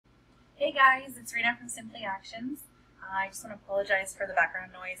Hey guys, it's Rena from Simply Actions. I just want to apologize for the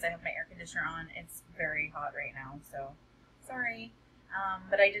background noise. I have my air conditioner on. It's very hot right now, so sorry.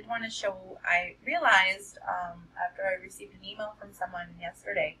 But I did want to show, I realized after I received an email from someone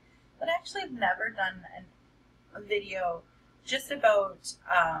yesterday that I actually have never done a video just about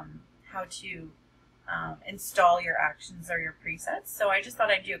how to install your actions or your presets. So I just thought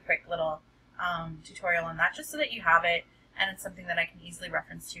I'd do a quick little tutorial on that just so that you have it. And it's something that I can easily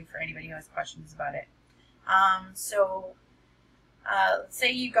reference to for anybody who has questions about it. Let's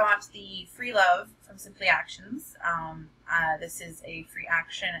say you got the free love from Simply Actions. This is a free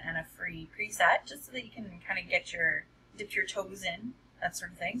action and a free preset, just so that you can kind of dip your toes in, that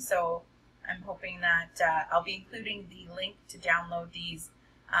sort of thing. So I'm hoping that I'll be including the link to download these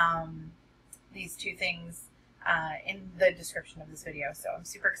two things in the description of this video. So I'm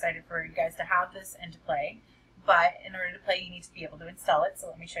super excited for you guys to have this and to play. But in order to play, you need to be able to install it. So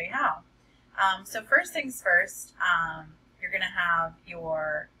let me show you how. So first things first, you're going to have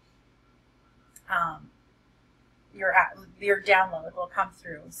your download will come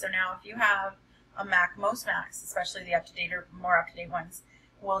through. So now if you have a Mac, most Macs, especially the up-to-date or more up-to-date ones,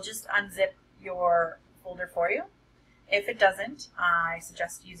 will just unzip your folder for you. If it doesn't, I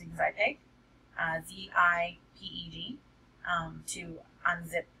suggest using Zipeg, Z-I-P-E-G, to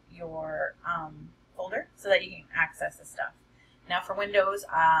unzip your folder so that you can access the stuff. Now for Windows,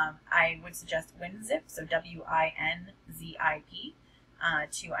 I would suggest WinZip, so W-I-N-Z-I-P,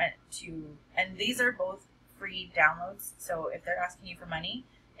 and these are both free downloads, so if they're asking you for money,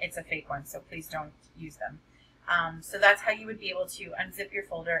 it's a fake one, so please don't use them. So that's how you would be able to unzip your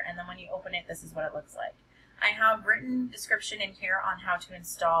folder, and then when you open it, this is what it looks like. I have written description in here on how to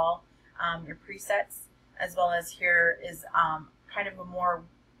install your presets, as well as here is kind of a more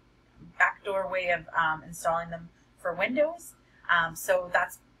backdoor way of installing them for Windows. So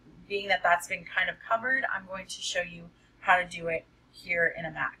that's been kind of covered, I'm going to show you how to do it here in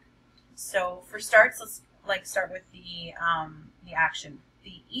a Mac. So for starts, let's start with the action.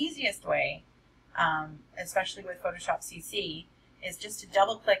 The easiest way, especially with Photoshop CC, is just to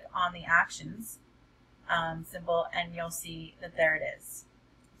double click on the actions symbol, and you'll see that there it is.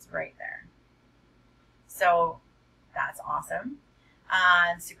 It's right there. So that's awesome.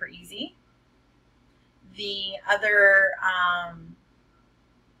 And super easy. The other,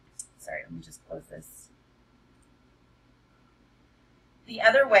 sorry, let me just close this. The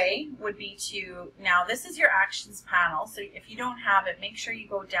other way would be to, now this is your actions panel, so if you don't have it, make sure you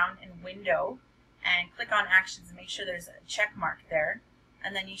go down in Window and click on Actions and make sure there's a check mark there,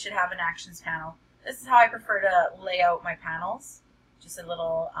 and then you should have an Actions panel. This is how I prefer to lay out my panels, just a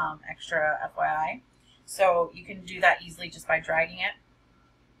little extra FYI. So you can do that easily just by dragging it.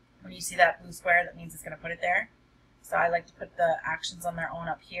 When you see that blue square, that means it's going to put it there. So I like to put the actions on their own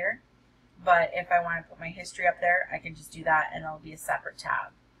up here. But if I want to put my history up there, I can just do that and it'll be a separate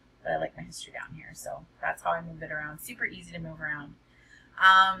tab. But I like my history down here. So that's how I move it around. Super easy to move around.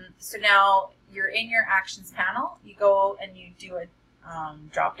 So now you're in your actions panel. You go and you do a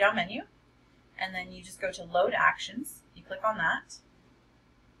drop down menu. And then you just go to load actions. You click on that.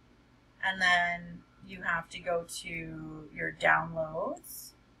 And then you have to go to your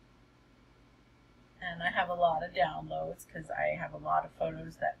downloads. And I have a lot of downloads because I have a lot of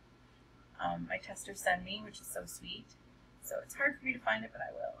photos that my testers send me, which is so sweet. So it's hard for me to find it, but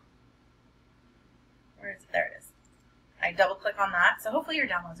I will. Where is it? There it is. I double click on that. So hopefully your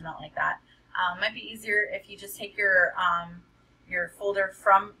downloads are not like that. Might be easier if you just take your folder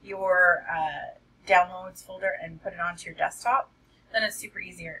from your downloads folder and put it onto your desktop. Then it's super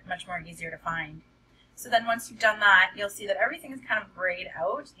easier, much more easier to find. So then once you've done that, you'll see that everything is kind of grayed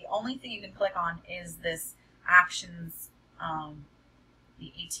out. The only thing you can click on is this actions,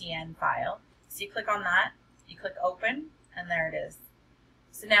 the ATN file. So you click on that, you click open, and there it is.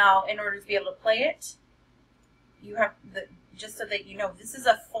 So now in order to be able to play it, you have just so that you know, this is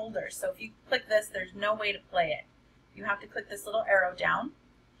a folder. So if you click this, there's no way to play it. You have to click this little arrow down,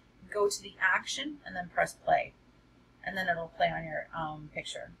 go to the action, and then press play. And then it'll play on your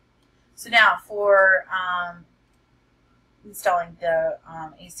picture. So now for installing the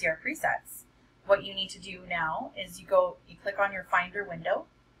ACR presets, what you need to do now is you click on your Finder window,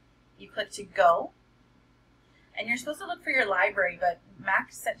 you click to go, and you're supposed to look for your library, but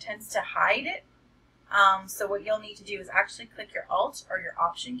Mac tends to hide it. So what you'll need to do is actually click your Alt or your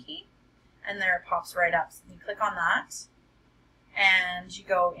Option key, and there it pops right up. So you click on that, and you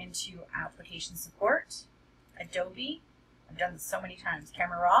go into Application Support, Adobe, I've done this so many times,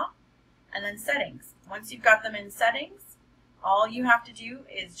 Camera Raw, and then Settings. Once you've got them in Settings, all you have to do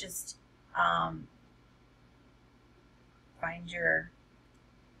is just find your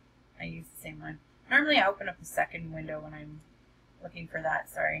I use the same one. Normally I open up the second window when I'm looking for that.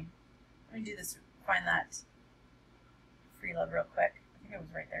 Sorry. Let me do this, find that free love real quick. I think it was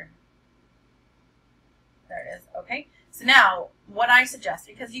right there. There it is. Okay. So now what I suggest,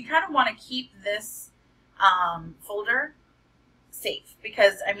 because you kind of want to keep this folder safe,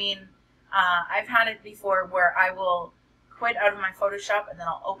 because I mean, I've had it before where I will quit out of my Photoshop and then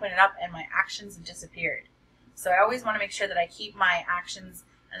I'll open it up and my actions have disappeared. So I always want to make sure that I keep my actions,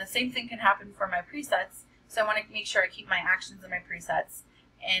 and the same thing can happen for my presets. So I want to make sure I keep my actions and my presets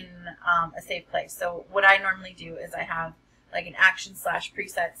in a safe place. So what I normally do is I have like an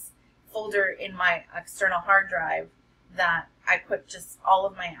action/presets folder in my external hard drive that I put just all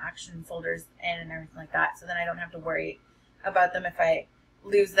of my action folders in and everything like that. So then I don't have to worry about them. If I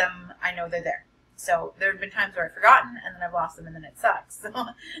lose them, I know they're there. So there have been times where I've forgotten and then I've lost them and then it sucks. So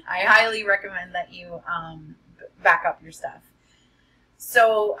I highly recommend that you back up your stuff.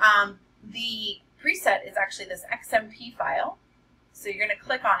 So the preset is actually this XMP file. So you're going to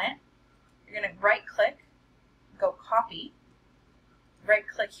click on it. You're going to right click, go copy, right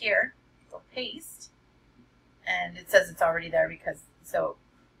click here, go paste, and it says it's already there because, so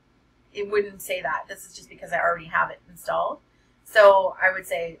it wouldn't say that. This is just because I already have it installed. So I would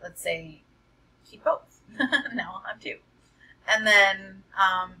say, let's say, keep both. Now I'll have two. And then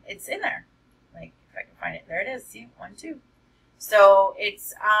it's in there. Like, if I can find it, there it is. See, 1, 2. So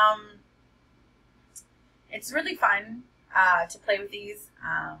it's really fun to play with these.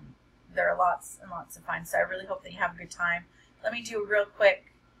 There are lots and lots of fun. So I really hope that you have a good time. Let me do a real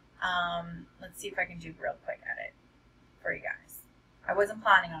quick. Let's see if I can do a real quick edit for you guys. I wasn't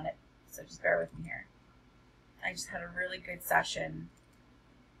planning on it, so just bear with me here. I just had a really good session.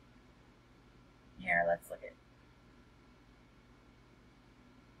 Here, let's look at.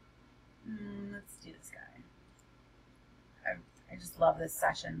 Let's do this guy. I just love this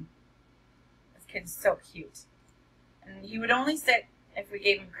session. This kid's so cute. And he would only sit if we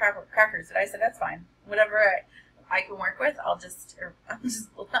gave him crackers. And I said, that's fine. Whatever I can work with, I'll just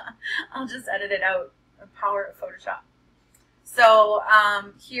edit it out. The power of Photoshop. So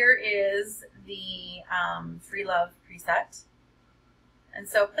here is the Free Love preset. And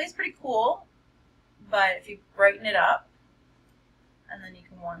so it plays pretty cool, but if you brighten it up, and then you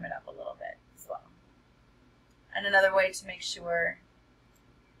can warm it up a little bit as well. And another way to make sure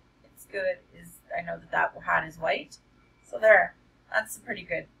it's good is, I know that that hat is white. So there, that's a pretty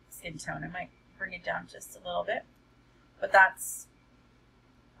good skin tone. I might bring it down just a little bit. But that's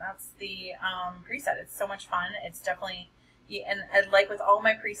the preset. It's so much fun. It's definitely, and like with all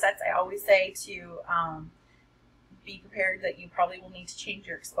my presets, I always say to be prepared that you probably will need to change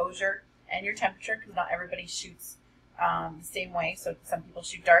your exposure and your temperature, because not everybody shoots the same way. So some people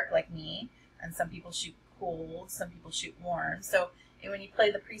shoot dark like me, and some people shoot cold, some people shoot warm. So when you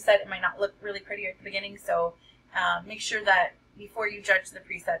play the preset, it might not look really pretty at the beginning. So make sure that before you judge the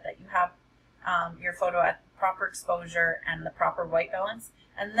preset that you have your photo at the proper exposure and the proper white balance,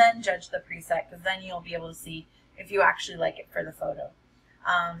 and then judge the preset, because then you'll be able to see if you actually like it for the photo.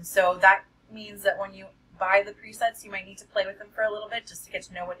 So that means that when you buy the presets, you might need to play with them for a little bit just to get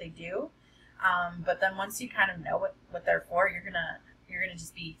to know what they do. But then once you kind of know what they're for, you're gonna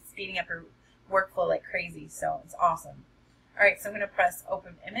just be speeding up your workflow like crazy. So it's awesome. All right, so I'm gonna press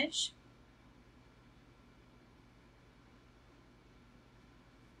Open Image.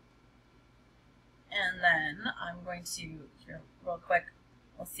 And then I'm going to, here real quick,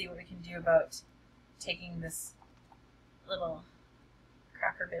 we'll see what we can do about taking this little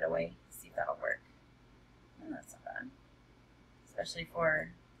cracker bit away. See if that'll work. Oh, that's not bad. Especially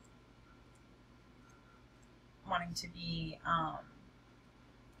for wanting to be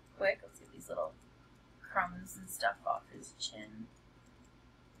quick. Let's get these little crumbs and stuff off his chin.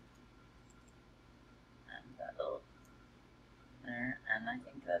 And that little there. And I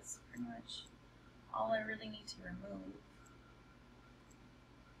think that's pretty much all I really need to remove.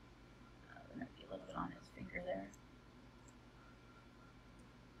 There might be a little bit on his finger there.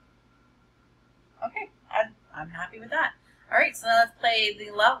 Okay, I'm happy with that. All right, so now let's play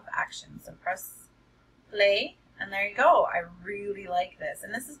the love action. So press play, and there you go. I really like this,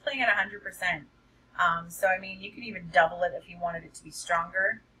 and this is playing at 100%. So I mean, you could even double it if you wanted it to be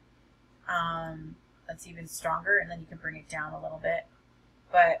stronger. That's even stronger, and then you can bring it down a little bit.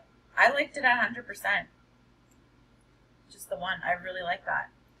 But I liked it at 100%. Just the one. I really like that.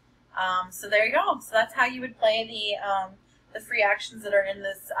 So there you go. So that's how you would play the free actions that are in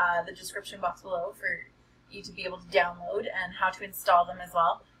this the description box below for you to be able to download, and how to install them as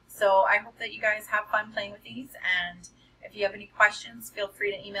well. So I hope that you guys have fun playing with these, and if you have any questions, feel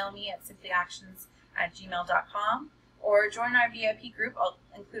free to email me at simplyactions@gmail.com, or join our VIP group. I'll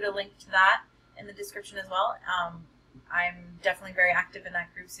include a link to that in the description as well. I'm definitely very active in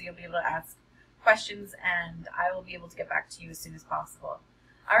that group, so you'll be able to ask questions and I will be able to get back to you as soon as possible.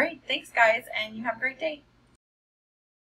 All right, thanks guys, and you have a great day.